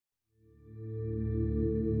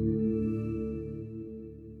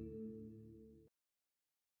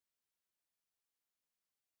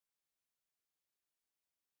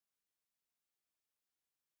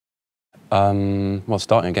Well,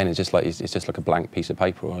 starting again is just like it's just like a blank piece of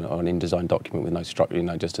paper or an InDesign document with no structure,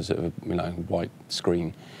 just a sort of white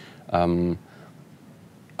screen.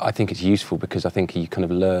 I think it's useful because I think you kind of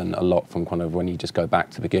learn a lot from kind of when you just go back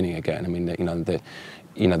to the beginning again. I mean, I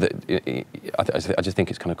just think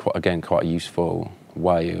it's kind of quite a useful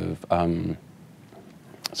way of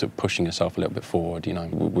sort of pushing yourself a little bit forward.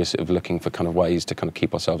 We're sort of looking for kind of ways to kind of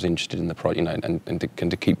keep ourselves interested in the project, and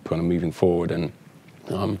to keep kind of moving forward. And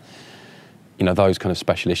those kind of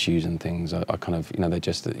special issues and things are kind of, they're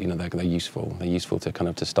just, they're useful. They're useful to kind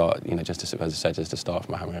of to start, just to, as I said, just to start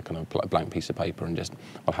from having a kind of blank piece of paper and just,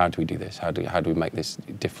 well, how do we do this? How do we make this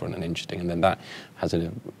different and interesting? And then that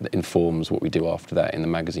informs what we do after that in the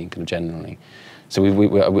magazine kind of generally. So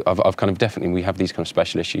I've kind of definitely, we have these kind of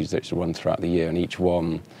special issues that run throughout the year, and each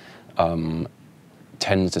one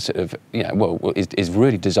tends to sort of, is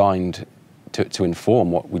really designed to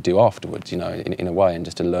inform what we do afterwards, in a way, and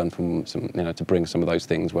just to learn from some, to bring some of those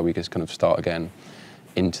things where we just kind of start again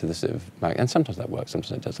into the sort of, and sometimes that works,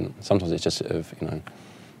 sometimes it doesn't. Sometimes it's just sort of,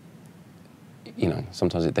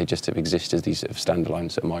 sometimes they just sort of exist as these sort of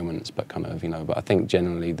standalone sort of moments, but kind of, but I think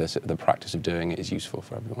generally the practice of doing it is useful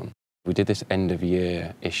for everyone. We did this end of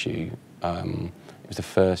year issue. It was the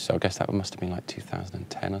first, so I guess that must have been like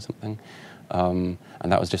 2010 or something. And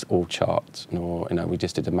that was just all charts, we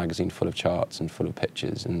just did a magazine full of charts and full of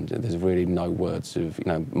pictures, and there's really no words of,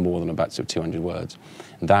 more than about sort of 200 words.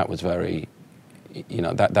 And that was very,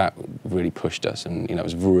 that really pushed us, and, it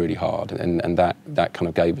was really hard, and that kind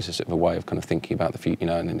of gave us a sort of a way of kind of thinking about the future,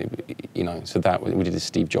 so that, we did a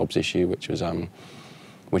Steve Jobs issue, which is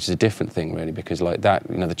a different thing really, because like that,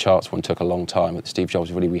 the charts one took a long time, but the Steve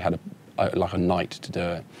Jobs, really, we had like a night to do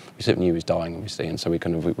it. We sort of knew he was dying, obviously, and so we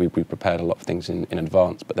prepared a lot of things in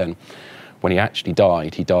advance. But then, when he actually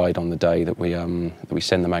died, he died on the day that we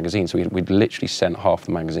send the magazine. So we'd literally sent half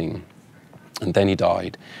the magazine, and then he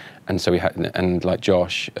died, and so we had, and like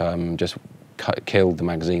Josh just killed the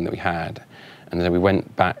magazine that we had, and then we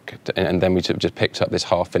went back, and then we sort of just picked up this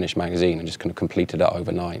half-finished magazine and just kind of completed it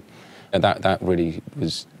overnight, and that really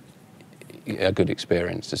was a good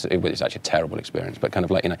experience. It was actually a terrible experience, but kind of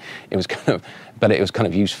like, it was kind of, but it was kind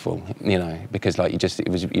of useful, because like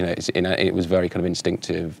it was very kind of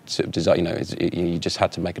instinctive sort of design, you just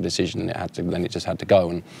had to make a decision, and then it just had to go,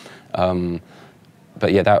 and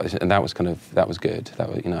but yeah, that was good.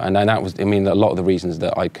 And that was, I mean, a lot of the reasons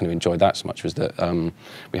that I kind of enjoyed that so much was that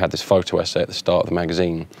we had this photo essay at the start of the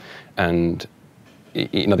magazine, and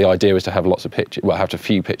the idea was to have lots of pictures, well, have a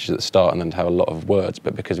few pictures at the start and then to have a lot of words,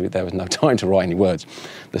 but because there was no time to write any words,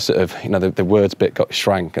 the sort of, the words bit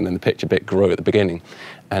shrank, and then the picture bit grew at the beginning,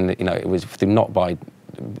 and it was through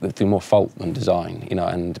more fault than design,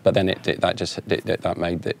 but then that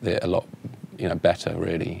made it a lot better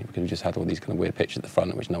really, because we just had all these kind of weird pictures at the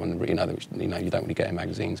front, which no one really, which you don't really get in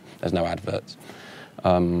magazines. There's no adverts.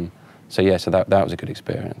 So yeah, so that was a good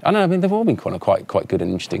experience. I know, I mean, they've all been kind of quite good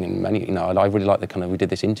and interesting, and many, I really like the kind of, we did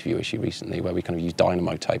this interview issue recently where we kind of used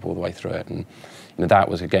dynamo tape all the way through it, and that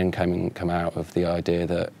was again come out of the idea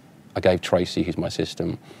that I gave Tracy, who's my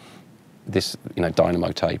assistant, this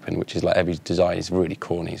dynamo tape, and which is like, every design is really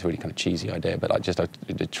corny, it's a really kind of cheesy idea, but I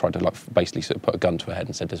tried to like basically sort of put a gun to her head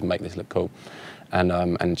and said, just make this look cool.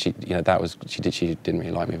 And she, she didn't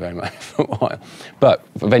really like me very much for a while. But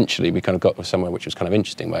eventually we kind of got somewhere which was kind of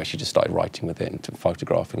interesting, where she just started writing with it and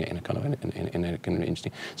photographing it in a kind of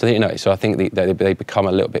interesting. So so I think they become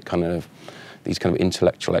a little bit kind of these kind of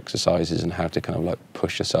intellectual exercises and how to kind of like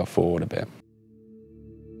push yourself forward a bit.